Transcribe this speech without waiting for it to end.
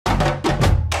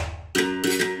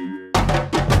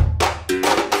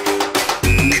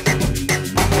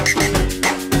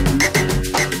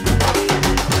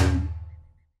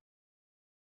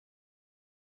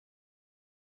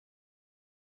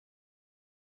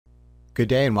Good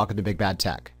day and welcome to Big Bad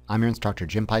Tech. I'm your instructor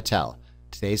Jim Pytel.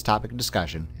 Today's topic of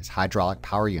discussion is hydraulic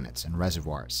power units and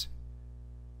reservoirs.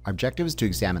 Our objective is to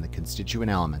examine the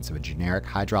constituent elements of a generic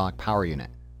hydraulic power unit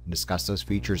and discuss those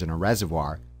features in a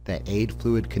reservoir that aid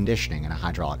fluid conditioning in a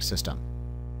hydraulic system.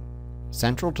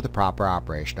 Central to the proper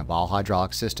operation of all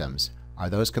hydraulic systems are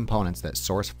those components that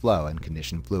source flow and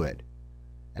condition fluid.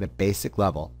 At a basic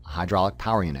level, a hydraulic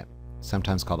power unit,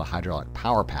 sometimes called a hydraulic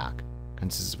power pack,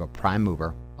 consists of a prime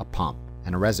mover, a pump,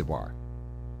 and a reservoir.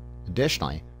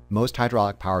 Additionally, most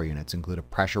hydraulic power units include a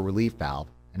pressure relief valve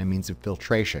and a means of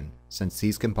filtration, since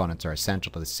these components are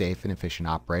essential to the safe and efficient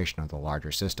operation of the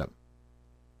larger system.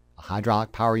 A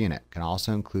hydraulic power unit can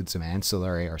also include some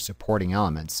ancillary or supporting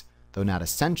elements, though not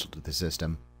essential to the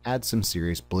system, add some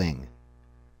serious bling.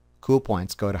 Cool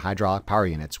points go to hydraulic power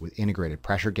units with integrated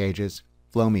pressure gauges,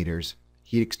 flow meters,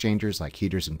 heat exchangers like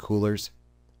heaters and coolers,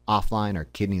 offline or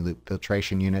kidney loop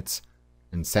filtration units,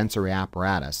 and sensory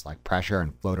apparatus like pressure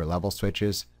and floater level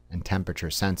switches and temperature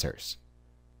sensors.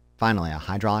 Finally, a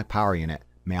hydraulic power unit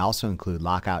may also include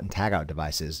lockout and tagout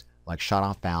devices like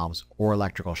shutoff valves or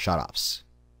electrical shutoffs.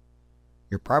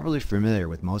 You're probably familiar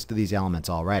with most of these elements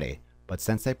already, but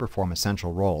since they perform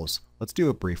essential roles, let's do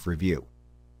a brief review.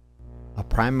 A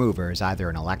prime mover is either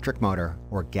an electric motor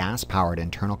or gas-powered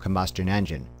internal combustion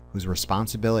engine whose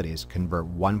responsibilities convert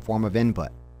one form of input,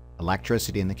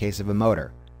 electricity in the case of a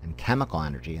motor, and chemical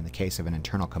energy in the case of an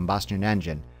internal combustion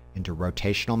engine, into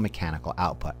rotational mechanical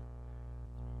output.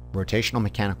 Rotational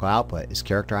mechanical output is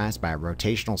characterized by a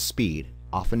rotational speed,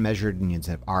 often measured in units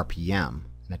of RPM,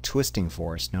 and a twisting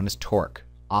force known as torque,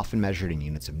 often measured in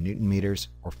units of Newton meters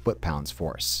or foot-pounds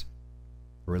force.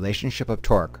 The relationship of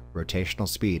torque, rotational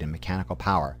speed, and mechanical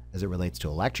power as it relates to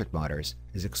electric motors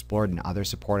is explored in other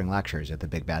supporting lectures at the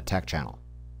Big Bad Tech channel.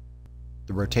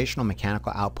 The rotational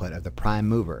mechanical output of the prime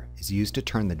mover is used to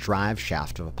turn the drive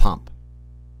shaft of a pump,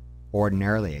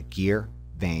 ordinarily a gear,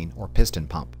 vane, or piston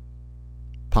pump.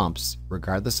 Pumps,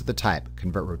 regardless of the type,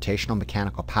 convert rotational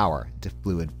mechanical power into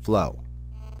fluid flow,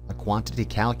 a quantity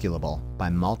calculable by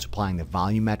multiplying the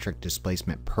volumetric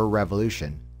displacement per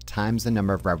revolution times the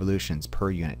number of revolutions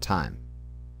per unit time.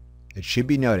 It should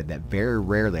be noted that very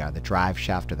rarely are the drive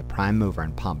shaft of the prime mover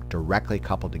and pump directly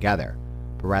coupled together,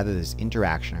 but rather this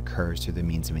interaction occurs through the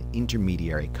means of an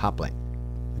intermediary coupling.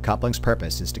 The coupling's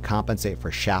purpose is to compensate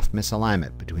for shaft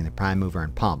misalignment between the prime mover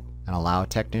and pump and allow a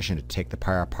technician to take the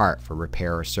pair apart for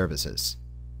repair or services.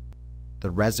 The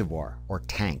reservoir, or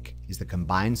tank, is the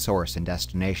combined source and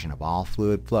destination of all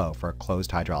fluid flow for a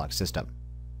closed hydraulic system.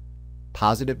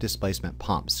 Positive displacement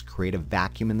pumps create a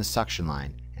vacuum in the suction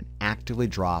line and actively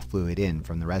draw fluid in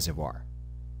from the reservoir.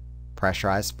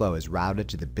 Pressurized flow is routed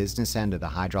to the business end of the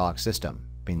hydraulic system,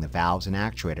 being the valves and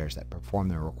actuators that perform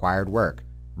the required work,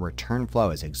 and return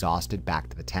flow is exhausted back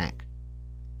to the tank.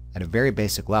 At a very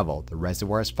basic level, the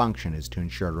reservoir's function is to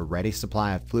ensure a ready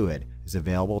supply of fluid is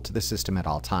available to the system at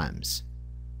all times.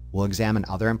 We'll examine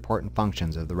other important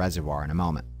functions of the reservoir in a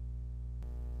moment.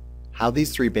 How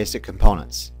these three basic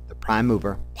components, the prime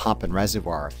mover, pump, and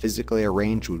reservoir, are physically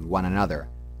arranged with one another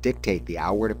dictate the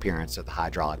outward appearance of the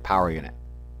hydraulic power unit.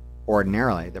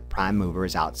 Ordinarily, the prime mover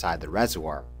is outside the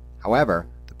reservoir. However,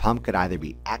 the pump could either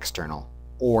be external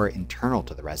or internal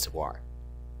to the reservoir.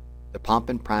 The pump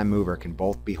and prime mover can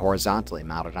both be horizontally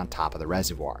mounted on top of the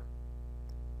reservoir.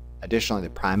 Additionally, the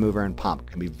prime mover and pump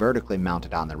can be vertically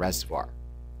mounted on the reservoir.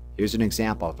 Here's an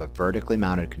example of a vertically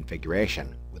mounted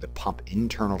configuration with a pump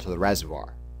internal to the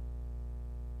reservoir.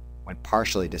 When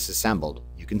partially disassembled,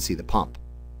 you can see the pump.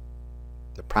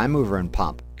 The prime mover and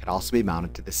pump can also be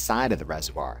mounted to the side of the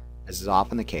reservoir, as is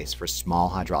often the case for small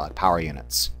hydraulic power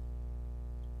units.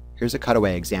 Here's a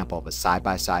cutaway example of a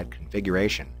side-by-side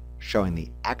configuration showing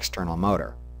the external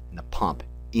motor and the pump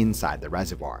inside the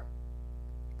reservoir.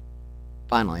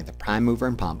 Finally, the prime mover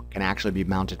and pump can actually be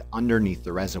mounted underneath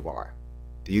the reservoir.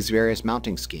 These various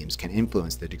mounting schemes can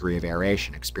influence the degree of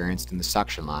aeration experienced in the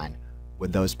suction line,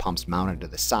 with those pumps mounted to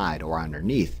the side or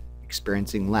underneath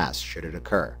experiencing less should it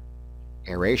occur.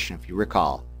 Aeration, if you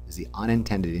recall, is the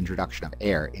unintended introduction of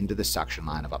air into the suction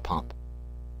line of a pump.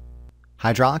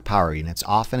 Hydraulic power units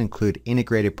often include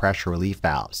integrated pressure relief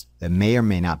valves that may or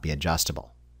may not be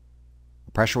adjustable.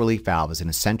 A pressure relief valve is an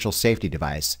essential safety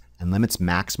device and limits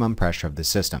maximum pressure of the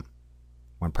system.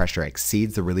 When pressure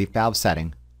exceeds the relief valve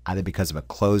setting, either because of a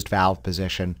closed valve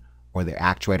position or the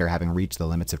actuator having reached the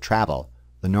limits of travel,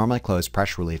 the normally closed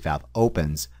pressure relief valve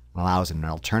opens and allows an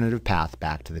alternative path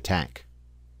back to the tank.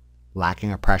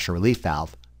 Lacking a pressure relief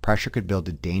valve, pressure could build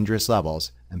to dangerous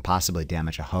levels and possibly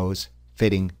damage a hose,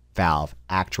 fitting, valve,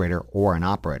 actuator, or an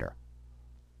operator.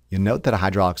 You'll note that a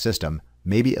hydraulic system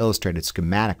may be illustrated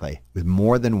schematically with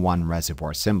more than one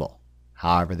reservoir symbol.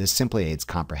 However, this simply aids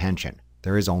comprehension.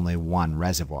 There is only one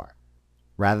reservoir.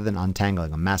 Rather than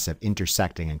untangling a mess of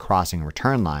intersecting and crossing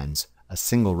return lines, a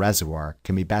single reservoir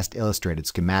can be best illustrated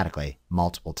schematically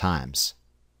multiple times.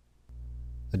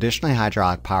 Additionally,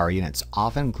 hydraulic power units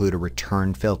often include a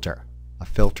return filter. A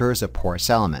filter is a porous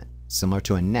element, similar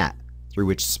to a net, through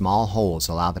which small holes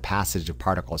allow the passage of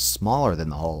particles smaller than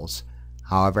the holes,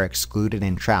 however exclude and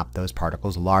entrap those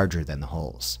particles larger than the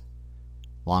holes.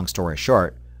 Long story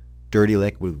short, dirty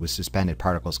liquid with suspended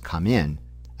particles come in,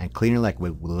 and cleaner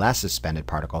liquid with less suspended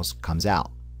particles comes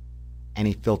out.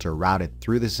 Any filter routed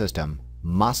through the system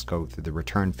must go through the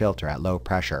return filter at low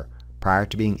pressure prior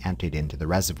to being emptied into the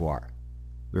reservoir.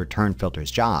 The return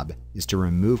filter's job is to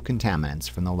remove contaminants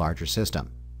from the larger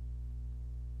system.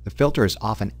 The filter is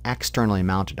often externally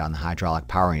mounted on the hydraulic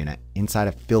power unit inside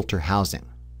a filter housing.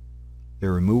 The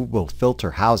removable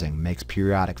filter housing makes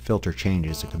periodic filter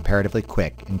changes a comparatively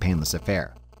quick and painless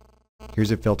affair.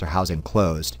 Here's a filter housing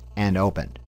closed and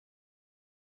opened.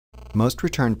 Most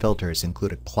return filters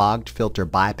include a clogged filter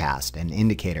bypass and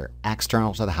indicator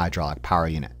external to the hydraulic power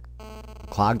unit. A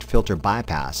clogged filter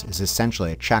bypass is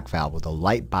essentially a check valve with a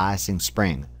light biasing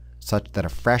spring such that a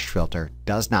fresh filter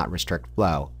does not restrict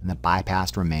flow and the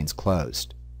bypass remains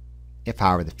closed. If,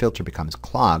 however, the filter becomes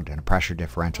clogged and a pressure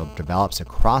differential develops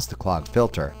across the clogged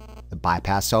filter, the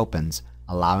bypass opens,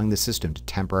 allowing the system to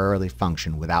temporarily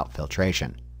function without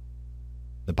filtration.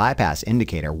 The bypass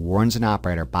indicator warns an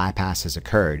operator bypass has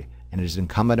occurred, and it is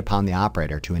incumbent upon the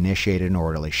operator to initiate an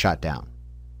orderly shutdown.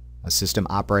 A system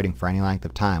operating for any length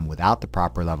of time without the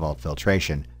proper level of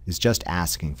filtration is just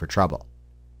asking for trouble.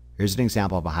 Here's an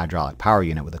example of a hydraulic power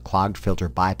unit with a clogged filter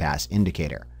bypass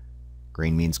indicator.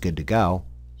 Green means good to go,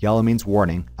 yellow means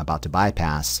warning, about to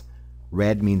bypass,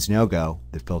 red means no go,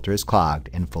 the filter is clogged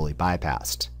and fully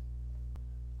bypassed.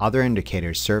 Other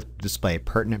indicators serve to display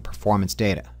pertinent performance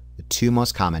data, the two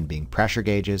most common being pressure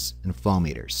gauges and flow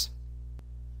meters.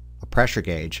 A pressure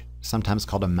gauge, sometimes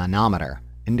called a manometer,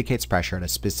 indicates pressure at a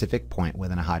specific point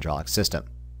within a hydraulic system.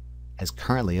 As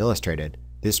currently illustrated,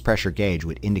 this pressure gauge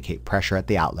would indicate pressure at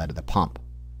the outlet of the pump.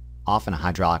 Often a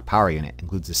hydraulic power unit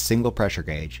includes a single pressure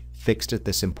gauge fixed at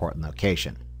this important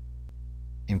location.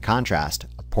 In contrast,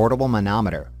 a portable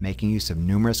manometer making use of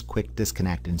numerous quick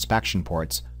disconnect inspection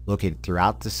ports located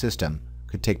throughout the system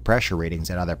could take pressure readings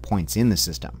at other points in the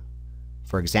system.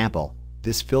 For example,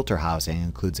 this filter housing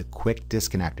includes a quick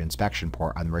disconnect inspection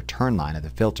port on the return line of the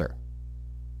filter.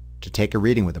 To take a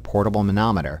reading with a portable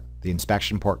manometer, the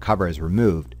inspection port cover is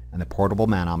removed and the portable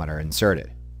manometer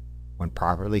inserted. When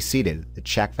properly seated, the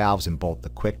check valves in both the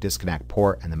quick disconnect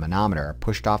port and the manometer are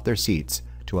pushed off their seats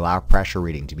to allow pressure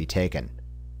reading to be taken.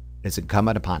 It is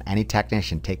incumbent upon any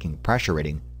technician taking pressure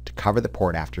reading to cover the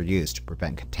port after use to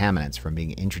prevent contaminants from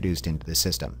being introduced into the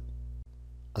system.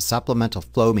 A supplemental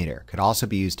flow meter could also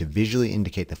be used to visually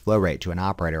indicate the flow rate to an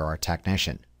operator or a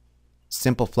technician.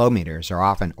 Simple flow meters are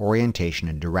often orientation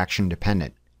and direction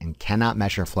dependent and cannot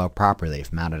measure flow properly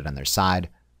if mounted on their side,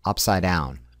 upside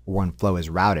down, or when flow is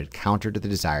routed counter to the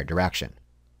desired direction.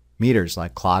 Meters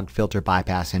like clogged filter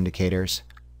bypass indicators,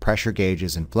 pressure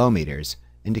gauges, and flow meters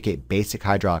indicate basic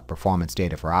hydraulic performance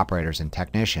data for operators and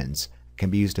technicians and can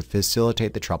be used to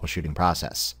facilitate the troubleshooting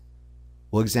process.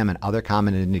 We'll examine other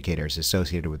common indicators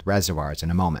associated with reservoirs in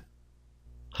a moment.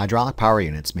 Hydraulic power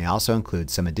units may also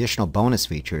include some additional bonus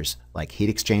features like heat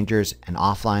exchangers and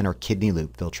offline or kidney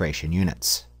loop filtration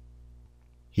units.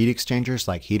 Heat exchangers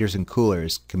like heaters and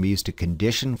coolers can be used to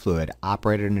condition fluid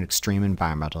operated in extreme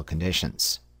environmental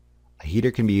conditions. A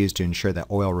heater can be used to ensure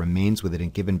that oil remains within a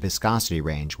given viscosity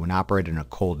range when operated in a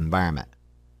cold environment.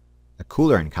 A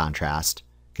cooler, in contrast,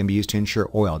 can be used to ensure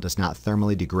oil does not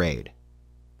thermally degrade.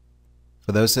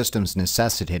 For those systems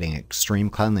necessitating extreme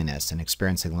cleanliness and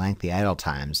experiencing lengthy idle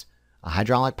times, a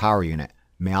hydraulic power unit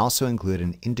may also include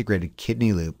an integrated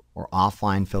kidney loop or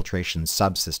offline filtration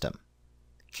subsystem.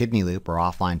 Kidney loop or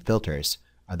offline filters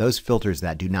are those filters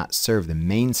that do not serve the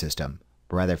main system,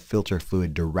 but rather filter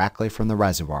fluid directly from the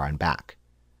reservoir and back.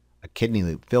 A kidney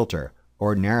loop filter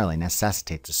ordinarily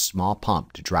necessitates a small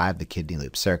pump to drive the kidney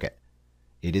loop circuit.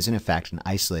 It is in effect an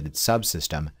isolated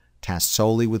subsystem tasked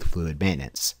solely with fluid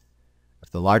maintenance. If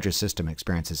the larger system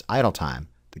experiences idle time,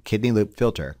 the kidney loop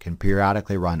filter can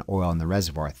periodically run oil in the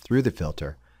reservoir through the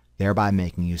filter, thereby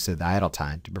making use of the idle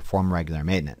time to perform regular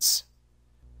maintenance.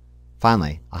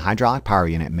 Finally, a hydraulic power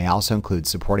unit may also include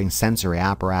supporting sensory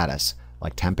apparatus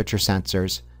like temperature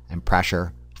sensors and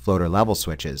pressure, floater level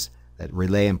switches that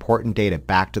relay important data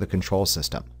back to the control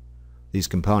system. These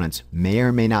components may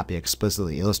or may not be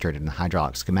explicitly illustrated in the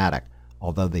hydraulic schematic,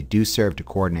 although they do serve to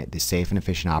coordinate the safe and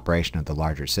efficient operation of the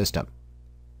larger system.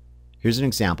 Here's an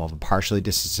example of a partially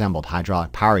disassembled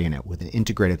hydraulic power unit with an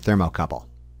integrated thermocouple.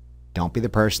 Don't be the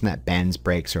person that bends,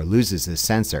 breaks, or loses this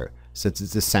sensor, since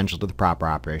it's essential to the proper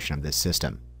operation of this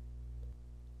system.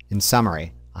 In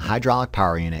summary, a hydraulic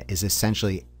power unit is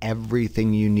essentially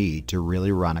everything you need to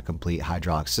really run a complete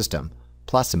hydraulic system,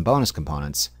 plus some bonus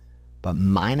components, but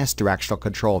minus directional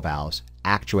control valves,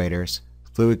 actuators,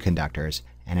 fluid conductors,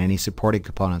 and any supporting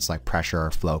components like pressure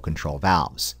or flow control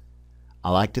valves. I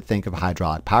like to think of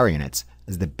hydraulic power units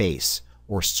as the base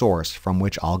or source from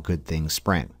which all good things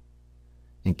spring.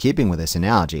 In keeping with this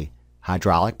analogy,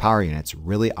 hydraulic power units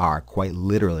really are quite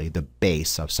literally the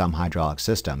base of some hydraulic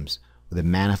systems, with a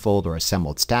manifold or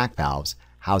assembled stack valves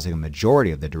housing a majority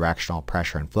of the directional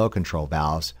pressure and flow control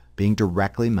valves being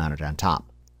directly mounted on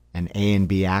top. An A and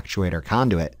B actuator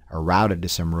conduit are routed to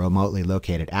some remotely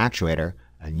located actuator,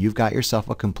 and you've got yourself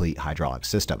a complete hydraulic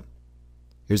system.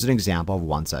 Here's an example of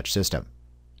one such system.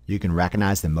 You can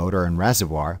recognize the motor and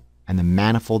reservoir, and the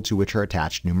manifold to which are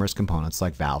attached numerous components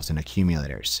like valves and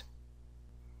accumulators.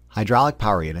 Hydraulic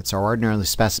power units are ordinarily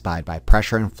specified by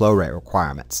pressure and flow rate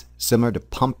requirements, similar to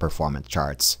pump performance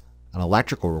charts, and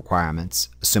electrical requirements,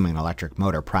 assuming an electric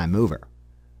motor prime mover.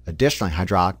 Additionally,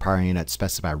 hydraulic power units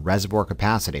specify reservoir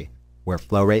capacity, where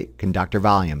flow rate, conductor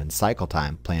volume, and cycle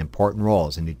time play important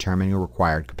roles in determining a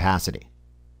required capacity.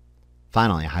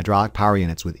 Finally, hydraulic power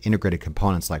units with integrated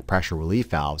components like pressure relief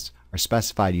valves are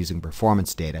specified using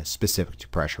performance data specific to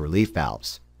pressure relief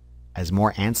valves. As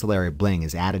more ancillary bling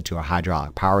is added to a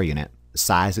hydraulic power unit, the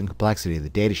size and complexity of the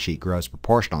datasheet grows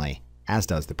proportionally, as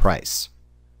does the price.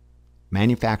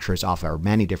 Manufacturers offer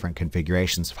many different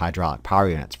configurations of hydraulic power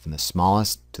units, from the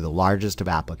smallest to the largest of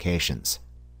applications.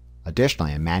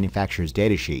 Additionally, a manufacturer's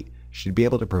datasheet should be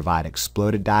able to provide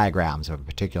exploded diagrams of a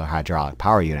particular hydraulic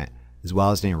power unit, as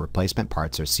well as any replacement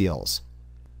parts or seals.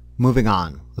 Moving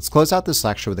on, let's close out this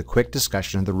lecture with a quick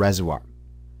discussion of the reservoir.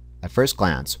 At first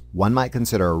glance, one might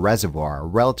consider a reservoir a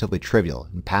relatively trivial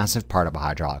and passive part of a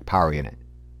hydraulic power unit.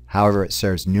 However, it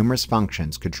serves numerous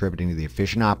functions contributing to the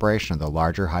efficient operation of the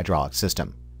larger hydraulic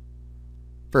system.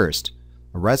 First,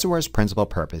 a reservoir's principal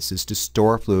purpose is to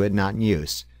store fluid not in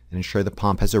use and ensure the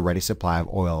pump has a ready supply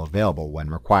of oil available when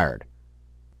required.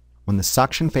 When the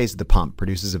suction phase of the pump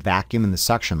produces a vacuum in the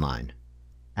suction line,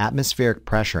 atmospheric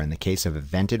pressure in the case of a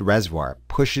vented reservoir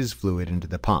pushes fluid into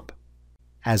the pump.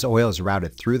 As oil is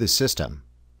routed through the system,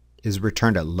 it is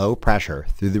returned at low pressure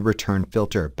through the return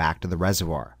filter back to the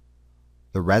reservoir.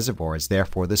 The reservoir is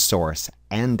therefore the source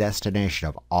and destination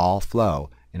of all flow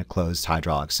in a closed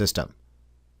hydraulic system.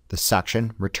 The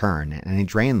suction, return, and any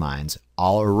drain lines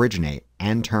all originate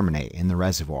and terminate in the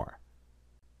reservoir.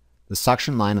 The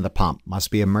suction line of the pump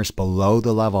must be immersed below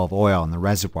the level of oil in the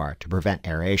reservoir to prevent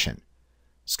aeration.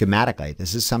 Schematically,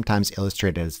 this is sometimes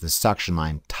illustrated as the suction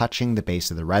line touching the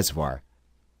base of the reservoir.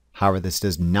 However, this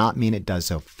does not mean it does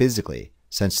so physically,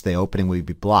 since the opening would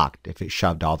be blocked if it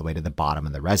shoved all the way to the bottom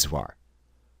of the reservoir.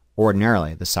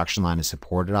 Ordinarily, the suction line is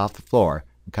supported off the floor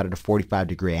and cut at a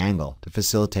 45-degree angle to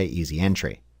facilitate easy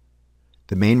entry.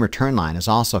 The main return line is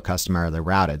also customarily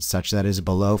routed such that it is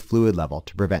below fluid level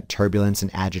to prevent turbulence and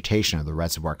agitation of the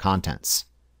reservoir contents.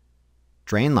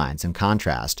 Drain lines, in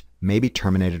contrast, may be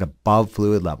terminated above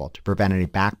fluid level to prevent any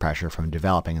back pressure from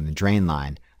developing in the drain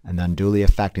line and unduly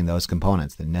affecting those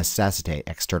components that necessitate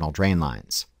external drain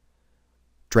lines.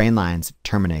 Drain lines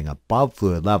terminating above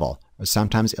fluid level are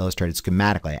sometimes illustrated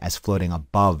schematically as floating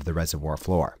above the reservoir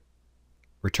floor.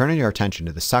 Returning your attention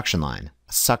to the suction line,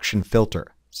 a suction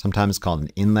filter, sometimes called an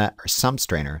inlet or sump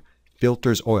strainer,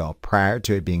 filters oil prior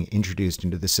to it being introduced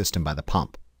into the system by the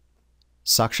pump.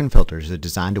 Suction filters are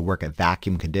designed to work at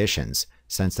vacuum conditions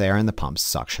since they are in the pump's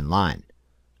suction line.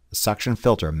 The suction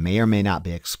filter may or may not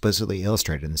be explicitly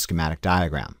illustrated in the schematic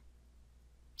diagram.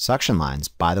 Suction lines,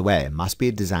 by the way, must be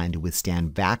designed to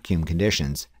withstand vacuum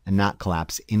conditions and not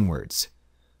collapse inwards.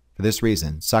 For this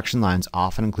reason, suction lines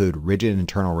often include rigid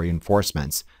internal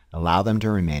reinforcements and allow them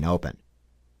to remain open.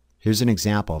 Here's an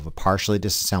example of a partially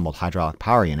disassembled hydraulic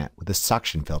power unit with a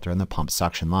suction filter in the pump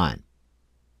suction line.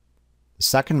 The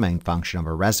second main function of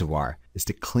a reservoir is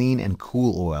to clean and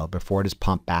cool oil before it is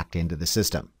pumped back into the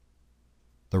system.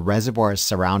 The reservoir's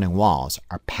surrounding walls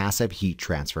are passive heat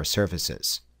transfer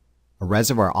surfaces. A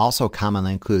reservoir also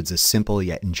commonly includes a simple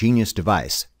yet ingenious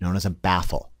device known as a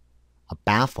baffle. A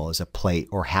baffle is a plate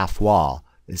or half wall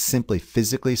that simply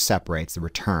physically separates the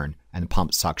return and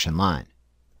pump suction line.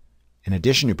 In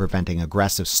addition to preventing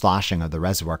aggressive sloshing of the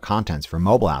reservoir contents for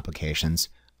mobile applications,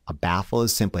 a baffle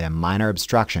is simply a minor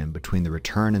obstruction between the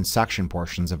return and suction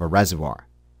portions of a reservoir.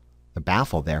 The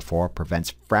baffle, therefore,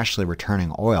 prevents freshly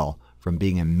returning oil from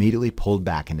being immediately pulled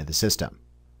back into the system.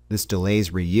 This delays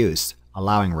reuse,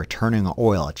 allowing returning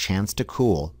oil a chance to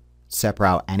cool, separate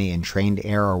out any entrained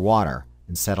air or water,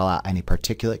 and settle out any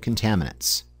particulate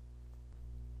contaminants.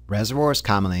 Reservoirs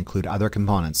commonly include other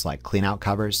components like cleanout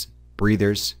covers,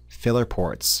 breathers, filler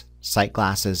ports, sight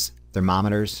glasses,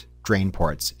 thermometers, drain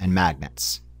ports, and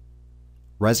magnets.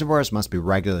 Reservoirs must be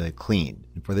regularly cleaned,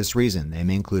 and for this reason they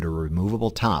may include a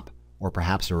removable top or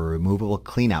perhaps a removable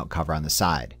cleanout cover on the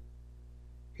side.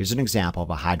 Here's an example of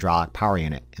a hydraulic power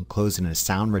unit enclosed in a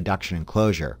sound reduction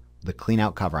enclosure with a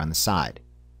cleanout cover on the side.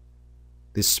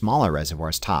 This smaller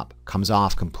reservoir's top comes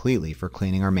off completely for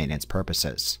cleaning or maintenance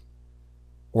purposes.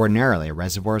 Ordinarily,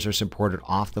 reservoirs are supported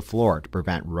off the floor to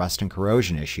prevent rust and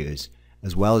corrosion issues,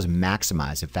 as well as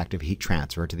maximize effective heat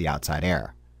transfer to the outside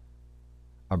air.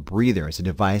 A breather is a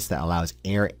device that allows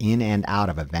air in and out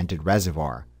of a vented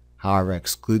reservoir, however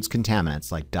excludes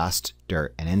contaminants like dust,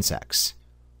 dirt, and insects.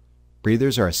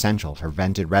 Breathers are essential for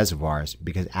vented reservoirs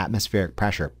because atmospheric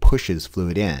pressure pushes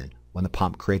fluid in when the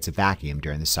pump creates a vacuum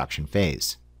during the suction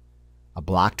phase. A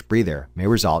blocked breather may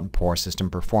result in poor system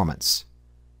performance.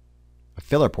 A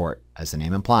filler port, as the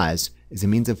name implies, is a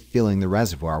means of filling the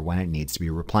reservoir when it needs to be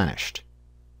replenished.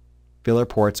 Filler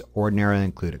ports ordinarily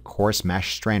include a coarse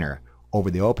mesh strainer over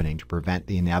the opening to prevent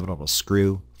the inevitable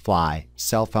screw, fly,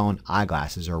 cell phone,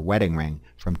 eyeglasses, or wedding ring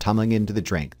from tumbling into the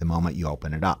drink the moment you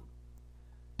open it up.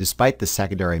 Despite the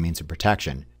secondary means of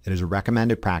protection, it is a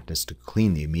recommended practice to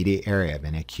clean the immediate area of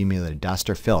any accumulated dust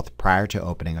or filth prior to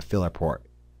opening a filler port.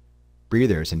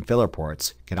 Breathers and filler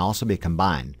ports can also be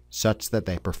combined such that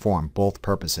they perform both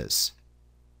purposes.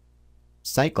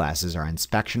 Sight glasses are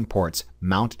inspection ports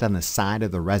mounted on the side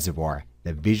of the reservoir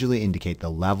that visually indicate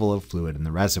the level of fluid in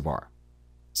the reservoir.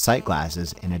 Sight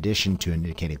glasses, in addition to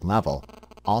indicating level,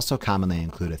 also commonly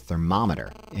include a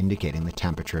thermometer indicating the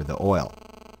temperature of the oil.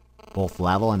 Both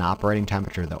level and operating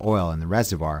temperature of the oil in the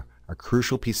reservoir are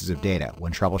crucial pieces of data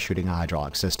when troubleshooting a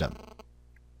hydraulic system.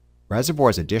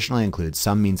 Reservoirs additionally include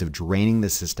some means of draining the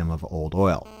system of old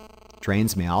oil.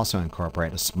 Drains may also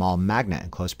incorporate a small magnet in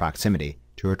close proximity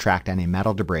to attract any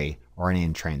metal debris or any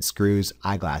entrained screws,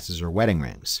 eyeglasses, or wedding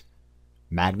rings.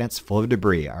 Magnets full of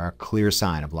debris are a clear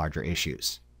sign of larger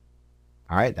issues.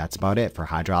 Alright, that's about it for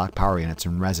hydraulic power units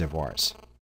and reservoirs.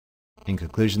 In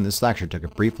conclusion, this lecture took a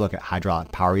brief look at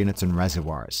hydraulic power units and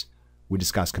reservoirs. We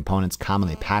discussed components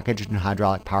commonly packaged in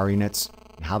hydraulic power units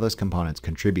and how those components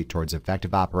contribute towards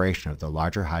effective operation of the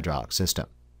larger hydraulic system.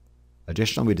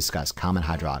 Additionally, we discussed common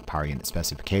hydraulic power unit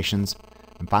specifications,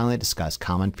 and finally discussed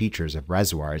common features of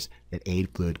reservoirs that aid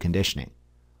fluid conditioning.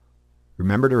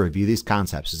 Remember to review these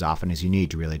concepts as often as you need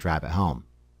to really drive it home.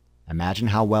 Imagine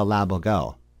how well lab will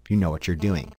go if you know what you're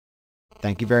doing.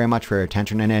 Thank you very much for your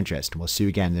attention and interest, and we'll see you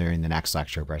again during the next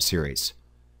lecture of our series.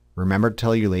 Remember to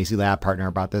tell your Lazy Lab partner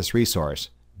about this resource.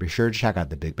 Be sure to check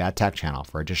out the Big Bad Tech channel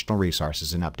for additional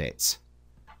resources and updates.